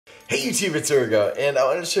Hey YouTube, it's Urgo, and I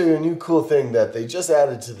wanted to show you a new cool thing that they just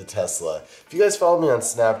added to the Tesla. If you guys follow me on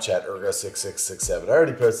Snapchat, Urgo6667, I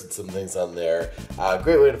already posted some things on there.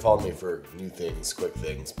 Great way to follow me for new things, quick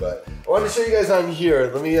things. But I wanted to show you guys on here.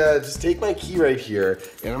 Let me just take my key right here,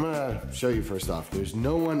 and I'm gonna show you first off. There's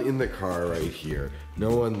no one in the car right here.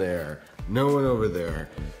 No one there. No one over there.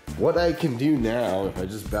 What I can do now, if I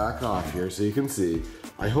just back off here so you can see,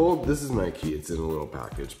 I hold, this is my key, it's in a little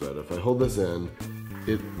package, but if I hold this in,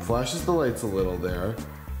 it flashes the lights a little there,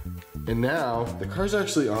 and now the car's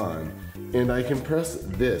actually on, and I can press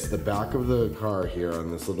this, the back of the car here on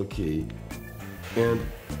this little key, and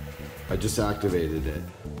I just activated it.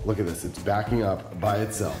 Look at this, it's backing up by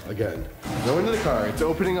itself. Again, go into the car, it's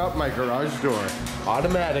opening up my garage door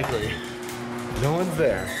automatically. No one's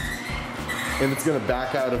there. And it's gonna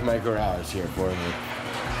back out of my garage here for me.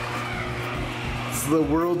 It's the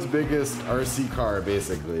world's biggest RC car,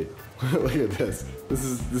 basically. Look at this. This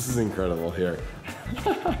is incredible here.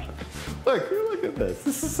 Look at this.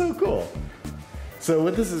 This is so cool. So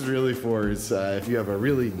what this is really for is if you have a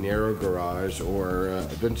really narrow garage, or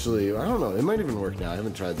eventually, I don't know, it might even work now. I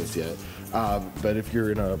haven't tried this yet. But if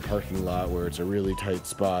you're in a parking lot where it's a really tight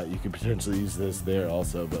spot, you could potentially use this there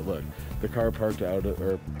also. But look, the car parked out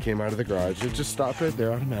or came out of the garage. It just stopped right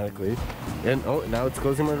there automatically. And oh, now it's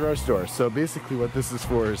closing my garage door. So basically what this is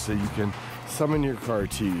for is so you can summon your car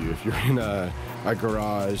to you. If you're in a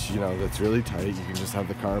garage, you know, that's really tight, you can just have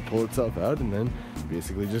the car pull itself out and then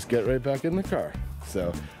basically just get right back in the car.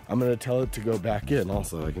 So I'm gonna tell it to go back in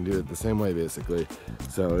also. I can do it the same way basically.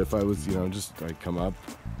 So if I was, you know, just I come up,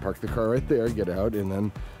 park the car right there, get out, and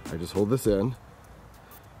then I just hold this in.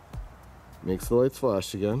 Makes the lights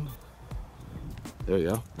flash again. There you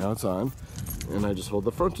go, now it's on. And I just hold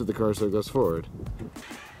the front of the car so it goes forward.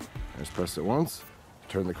 I just press it once,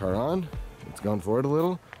 turn the car on, it's going forward a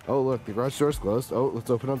little. Oh look, the garage door's closed. Oh, let's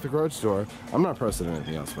open up the garage door. I'm not pressing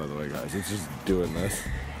anything else, by the way, guys. It's just doing this.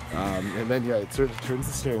 And then yeah, it sort of turns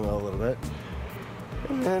the steering wheel a little bit.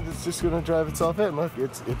 And it's just gonna drive itself in. Look,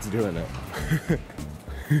 it's doing it.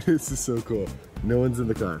 This is so cool. No one's in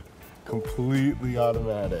the car. Completely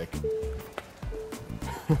automatic.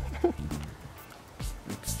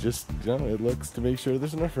 It's just, you know, it looks to make sure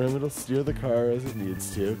there's enough room. It'll steer the car as it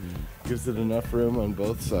needs to. Gives it enough room on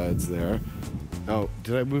both sides there. Oh,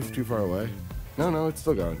 did I move too far away? No, it's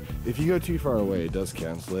still going. If you go too far away, it does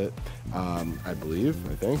cancel it, I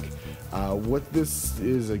think. What this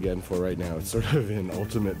is, again, for right now, it's sort of in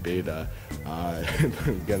ultimate beta.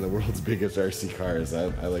 Again, the world's biggest RC cars, I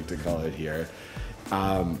like to call it here.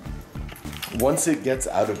 Once it gets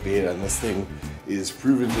out of beta and this thing is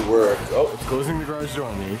proven to work, oh, it's closing the garage door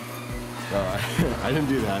on me. No, I didn't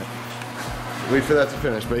do that. Wait for that to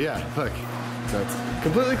finish, but yeah, look. So it's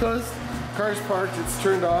completely closed, car's parked, it's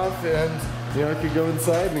turned off, and you know, I could go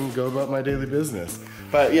inside and go about my daily business.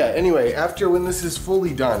 But yeah, anyway, after when this is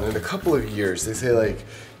fully done, in a couple of years, they say like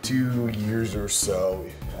 2 years or so,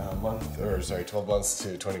 12 months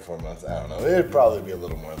to 24 months, I don't know. It'd probably be a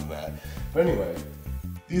little more than that. But anyway,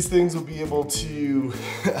 these things will be able to,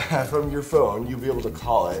 from your phone, you'll be able to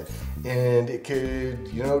call it, and it could,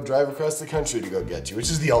 you know, drive across the country to go get you, which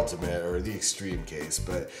is the ultimate or the extreme case.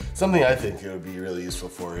 But something I think it would be really useful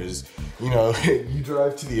for is, you know, you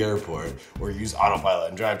drive to the airport, or use autopilot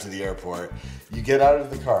and drive to the airport, you get out of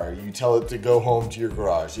the car, you tell it to go home to your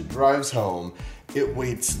garage, it drives home, it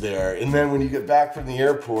waits there, and then when you get back from the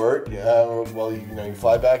airport, well, you know, you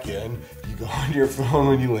fly back in, you go on your phone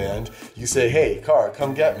when you land, you say, hey, car,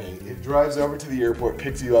 come get me. It drives over to the airport,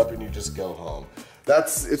 picks you up, and you just go home.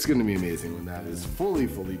 It's gonna be amazing when that is fully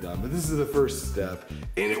done, but this is the first step,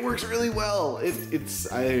 and it works really well.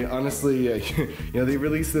 I honestly, you know, they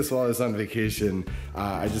released this while I was on vacation.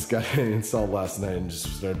 I just got it installed last night and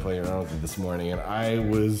just started playing around with it this morning, and I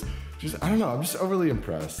was just, I don't know, I'm just overly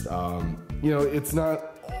impressed. You know, it's not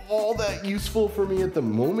all that useful for me at the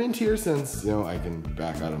moment here since, you know, I can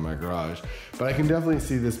back out of my garage, but I can definitely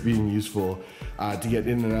see this being useful to get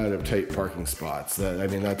in and out of tight parking spots. I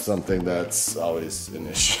mean, that's something that's always an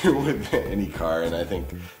issue with any car, and I think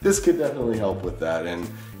this could definitely help with that. And,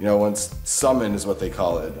 you know, once summon is what they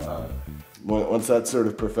call it, once that's sort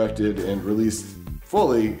of perfected and released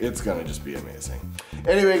fully, it's gonna just be amazing.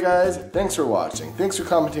 Anyway, guys, thanks for watching. Thanks for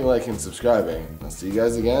commenting, liking, and subscribing. I'll see you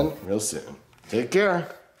guys again real soon. Take care.